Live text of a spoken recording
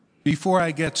Before I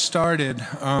get started,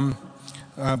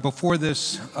 before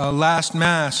this last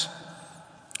Mass,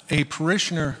 a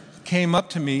parishioner came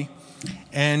up to me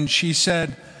and she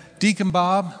said, "Deacon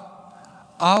Bob,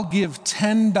 I'll give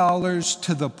 $10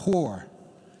 to the poor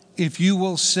if you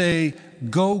will say,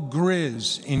 'Go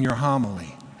Grizz' in your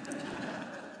homily."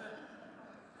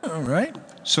 All right,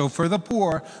 so for the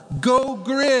poor, go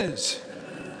Grizz.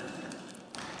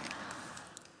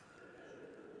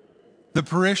 The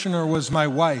parishioner was my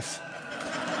wife.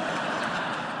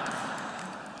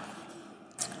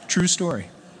 True story.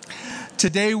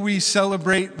 Today we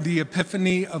celebrate the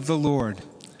Epiphany of the Lord.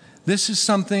 This is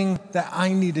something that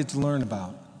I needed to learn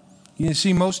about. You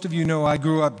see, most of you know I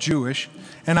grew up Jewish,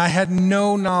 and I had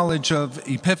no knowledge of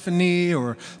Epiphany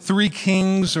or Three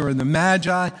Kings or the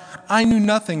Magi. I knew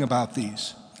nothing about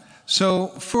these. So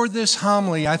for this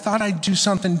homily, I thought I'd do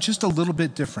something just a little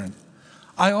bit different.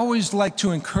 I always like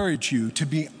to encourage you to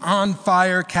be on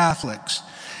fire Catholics,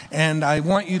 and I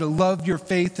want you to love your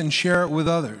faith and share it with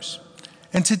others.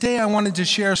 And today I wanted to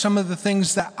share some of the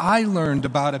things that I learned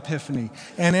about Epiphany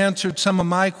and answered some of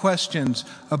my questions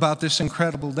about this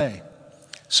incredible day.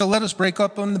 So let us break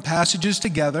up on the passages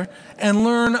together and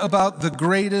learn about the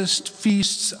greatest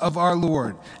feasts of our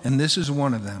Lord, and this is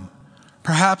one of them.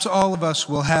 Perhaps all of us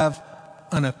will have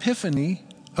an epiphany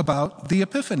about the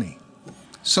Epiphany.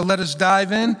 So let us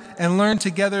dive in and learn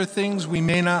together things we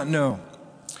may not know.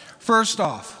 First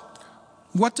off,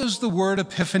 what does the word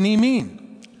epiphany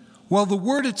mean? Well, the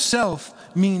word itself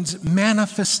means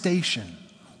manifestation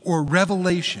or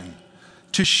revelation,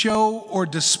 to show or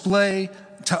display,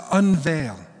 to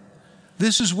unveil.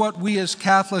 This is what we as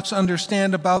Catholics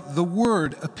understand about the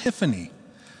word epiphany.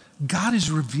 God is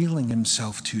revealing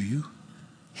himself to you.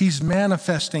 He's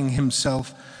manifesting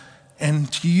himself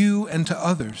and to you and to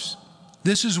others.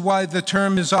 This is why the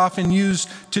term is often used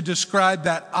to describe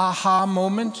that aha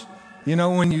moment. You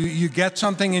know, when you get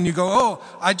something and you go, "Oh,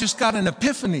 I just got an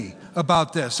epiphany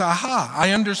about this. Aha, I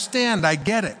understand, I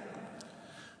get it."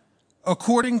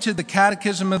 According to the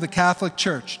Catechism of the Catholic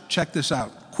Church, check this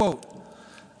out, quote,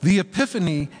 "The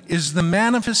Epiphany is the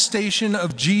manifestation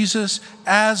of Jesus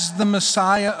as the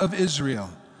Messiah of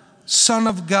Israel, Son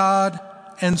of God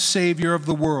and Savior of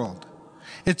the world.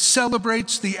 It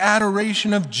celebrates the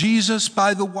adoration of Jesus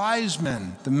by the wise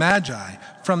men, the Magi,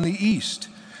 from the East,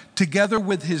 together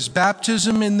with his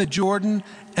baptism in the Jordan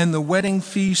and the wedding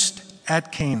feast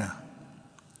at Cana."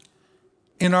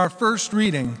 In our first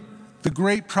reading, the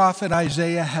great prophet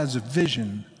Isaiah has a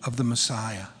vision of the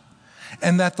Messiah,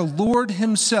 and that the Lord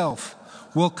himself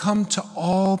will come to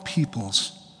all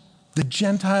peoples. The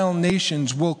Gentile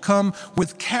nations will come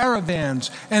with caravans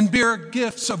and bear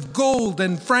gifts of gold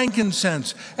and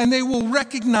frankincense, and they will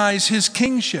recognize his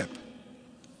kingship.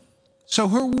 So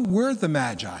who were the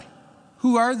Magi?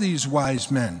 Who are these wise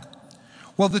men?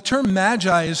 Well, the term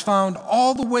Magi is found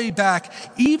all the way back,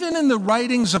 even in the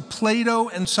writings of Plato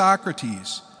and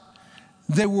Socrates.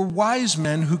 They were wise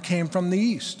men who came from the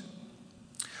East.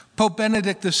 Pope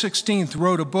Benedict XVI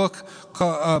wrote a book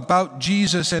about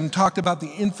Jesus and talked about the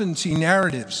infancy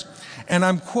narratives. And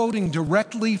I'm quoting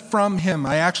directly from him.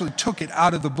 I actually took it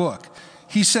out of the book.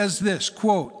 He says this,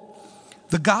 quote,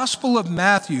 "The Gospel of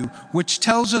Matthew, which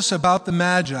tells us about the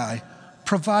Magi,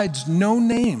 provides no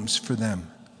names for them.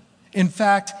 In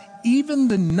fact, even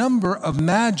the number of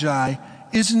Magi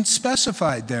isn't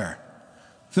specified there.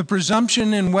 The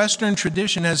presumption in Western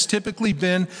tradition has typically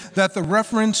been that the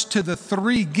reference to the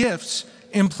three gifts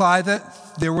imply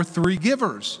that there were three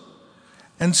givers.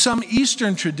 And some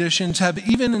Eastern traditions have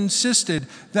even insisted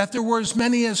that there were as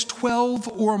many as 12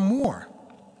 or more.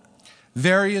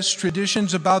 Various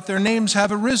traditions about their names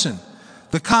have arisen.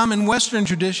 The common Western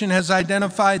tradition has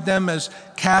identified them as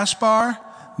Caspar,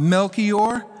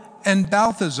 Melchior, and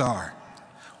Balthazar.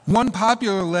 One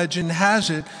popular legend has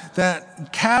it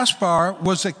that Caspar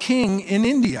was a king in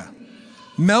India,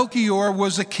 Melchior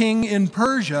was a king in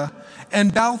Persia,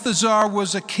 and Balthazar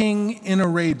was a king in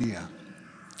Arabia.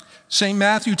 St.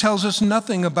 Matthew tells us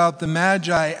nothing about the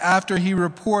Magi after he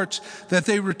reports that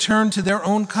they returned to their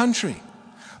own country.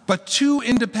 But two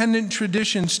independent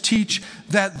traditions teach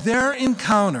that their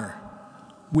encounter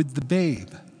with the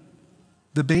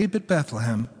babe at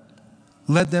Bethlehem,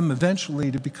 led them eventually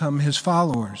to become his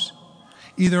followers,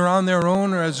 either on their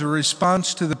own or as a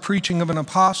response to the preaching of an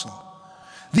apostle.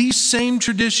 These same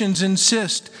traditions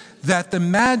insist that the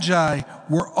Magi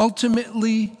were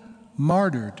ultimately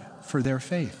martyred for their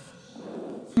faith.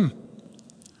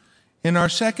 In our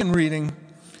second reading,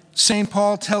 St.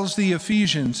 Paul tells the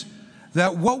Ephesians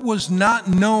that what was not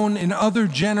known in other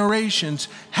generations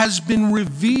has been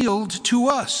revealed to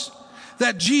us,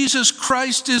 that Jesus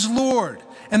Christ is Lord,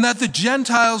 and that the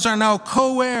Gentiles are now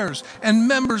co-heirs and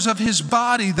members of his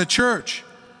body, the church.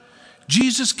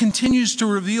 Jesus continues to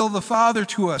reveal the Father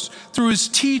to us through his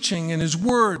teaching and his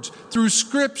words, through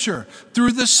Scripture,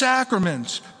 through the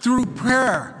sacraments, through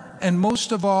prayer, and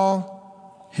most of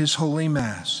all, his Holy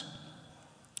Mass.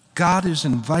 God is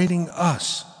inviting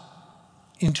us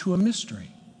into a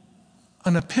mystery,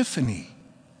 an epiphany,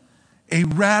 a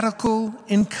radical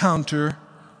encounter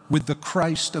with the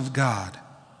Christ of God.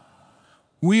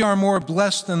 We are more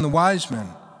blessed than the wise men,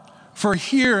 for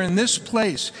here in this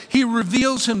place, he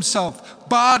reveals himself,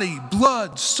 body,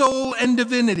 blood, soul, and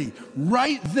divinity,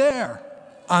 right there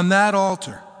on that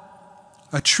altar.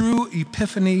 A true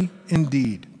epiphany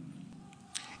indeed.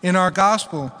 In our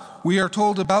gospel, we are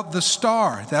told about the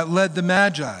star that led the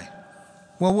Magi.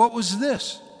 Well, what was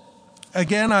this?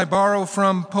 Again, I borrow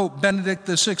from Pope Benedict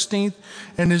XVI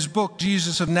and his book,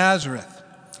 Jesus of Nazareth.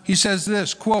 He says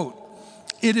this, quote,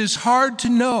 "It is hard to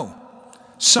know.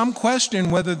 Some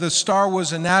question whether the star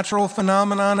was a natural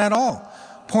phenomenon at all,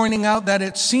 pointing out that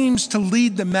it seems to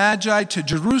lead the Magi to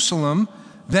Jerusalem,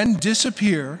 then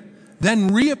disappear,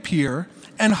 then reappear,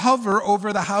 and hover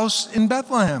over the house in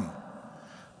Bethlehem.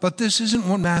 But this isn't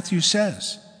what Matthew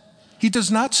says. He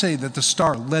does not say that the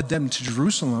star led them to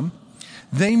Jerusalem.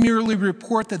 They merely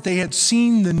report that they had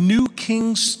seen the new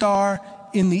king's star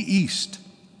in the east,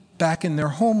 back in their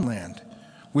homeland,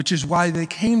 which is why they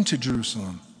came to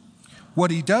Jerusalem. What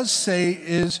he does say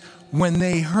is, when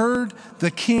they heard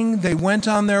the king, they went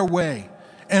on their way.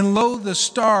 And lo, the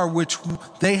star which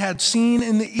they had seen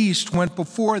in the east went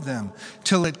before them,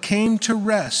 till it came to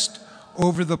rest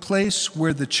over the place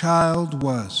where the child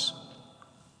was."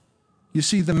 You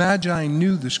see, the Magi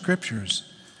knew the Scriptures,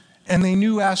 and they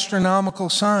knew astronomical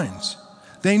signs.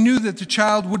 They knew that the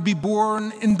child would be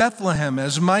born in Bethlehem,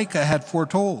 as Micah had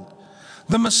foretold.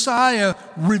 The Messiah,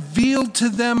 revealed to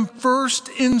them first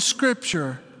in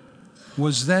Scripture,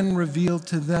 was then revealed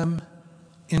to them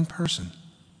in person.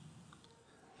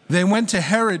 They went to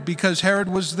Herod because Herod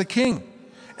was the king,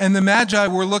 and the Magi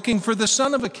were looking for the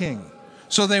son of a king.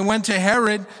 So they went to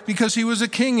Herod because he was a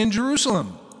king in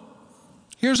Jerusalem.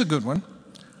 Here's a good one.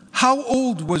 How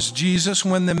old was Jesus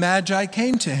when the Magi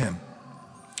came to him?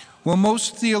 Well,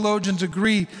 most theologians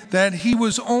agree that he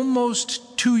was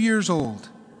almost 2 years old,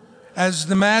 as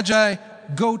the Magi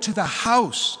go to the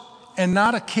house and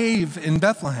not a cave in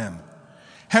Bethlehem.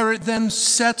 Herod then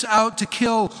sets out to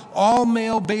kill all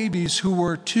male babies who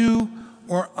were 2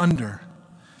 or under,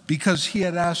 because he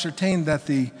had ascertained that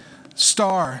the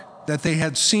star that they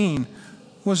had seen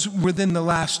was within the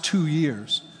last 2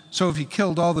 years. So if he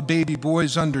killed all the baby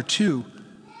boys under 2,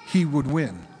 he would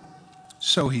win.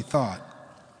 So he thought.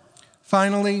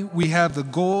 Finally, we have the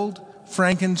gold,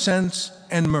 frankincense,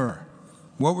 and myrrh.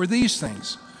 What were these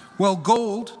things? Well,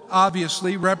 gold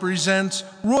obviously represents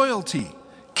royalty,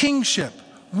 kingship,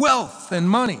 wealth, and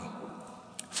money.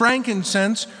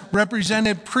 Frankincense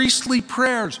represented priestly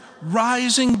prayers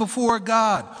rising before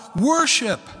God,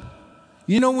 worship.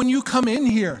 You know, when you come in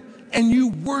here and you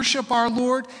worship our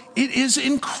Lord, it is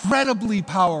incredibly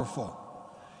powerful.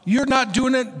 You're not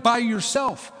doing it by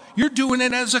yourself. You're doing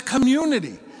it as a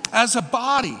community, as a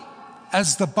body,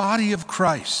 as the body of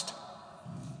Christ.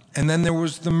 And then there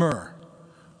was the myrrh,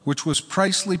 which was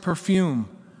priestly perfume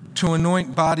to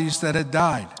anoint bodies that had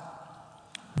died.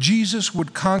 Jesus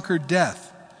would conquer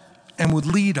death and would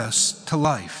lead us to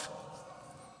life.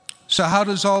 So how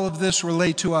does all of this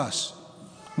relate to us?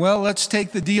 Well, let's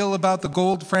take the deal about the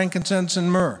gold, frankincense,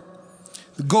 and myrrh.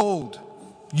 The gold,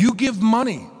 you give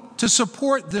money to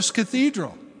support this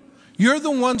cathedral. You're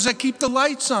the ones that keep the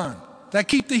lights on, that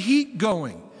keep the heat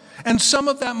going. And some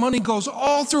of that money goes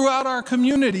all throughout our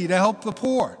community to help the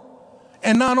poor.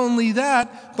 And not only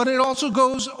that, but it also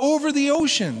goes over the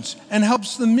oceans and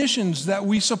helps the missions that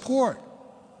we support.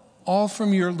 All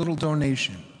from your little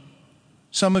donation.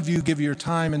 Some of you give your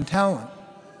time and talent.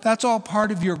 That's all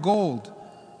part of your gold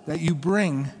that you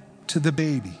bring to the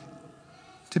baby,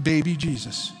 to baby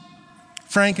Jesus.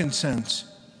 Frankincense,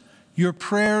 your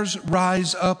prayers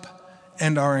rise up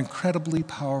and are incredibly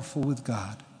powerful with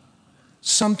God.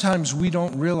 Sometimes we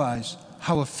don't realize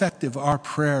how effective our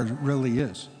prayer really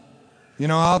is. You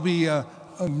know, I'll be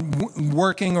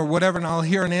working or whatever, and I'll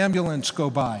hear an ambulance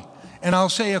go by, and I'll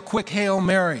say a quick Hail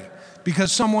Mary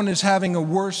because someone is having a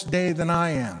worse day than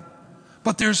I am.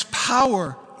 But there's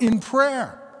power in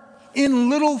prayer, in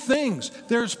little things.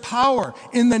 There's power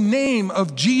in the name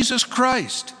of Jesus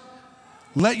Christ.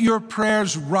 Let your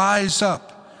prayers rise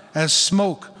up as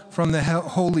smoke from the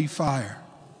holy fire.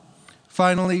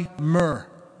 Finally, myrrh.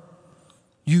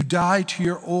 You die to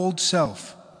your old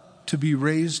self to be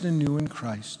raised anew in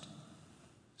Christ.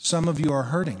 Some of you are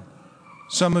hurting.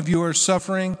 Some of you are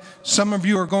suffering. Some of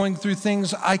you are going through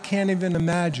things I can't even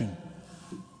imagine.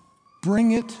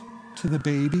 Bring it to the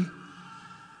baby.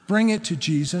 Bring it to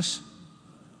Jesus.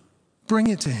 Bring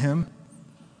it to him.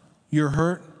 You're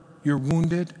hurt. You're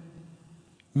wounded.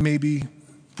 Maybe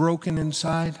broken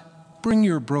inside. Bring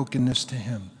your brokenness to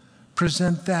him.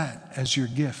 Present that as your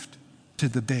gift to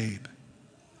the babe.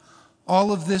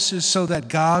 All of this is so that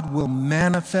God will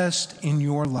manifest in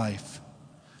your life.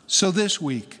 So this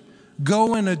week,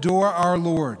 go and adore our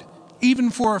Lord, even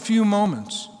for a few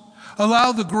moments.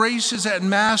 Allow the graces at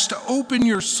Mass to open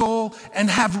your soul and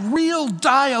have real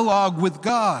dialogue with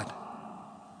God.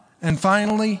 And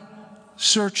finally,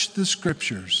 search the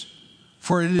Scriptures,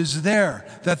 for it is there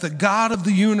that the God of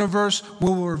the universe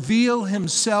will reveal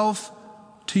himself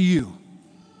to you.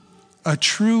 A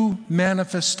true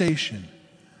manifestation,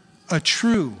 a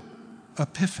true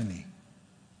epiphany.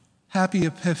 Happy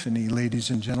Epiphany, ladies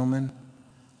and gentlemen.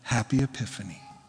 Happy Epiphany.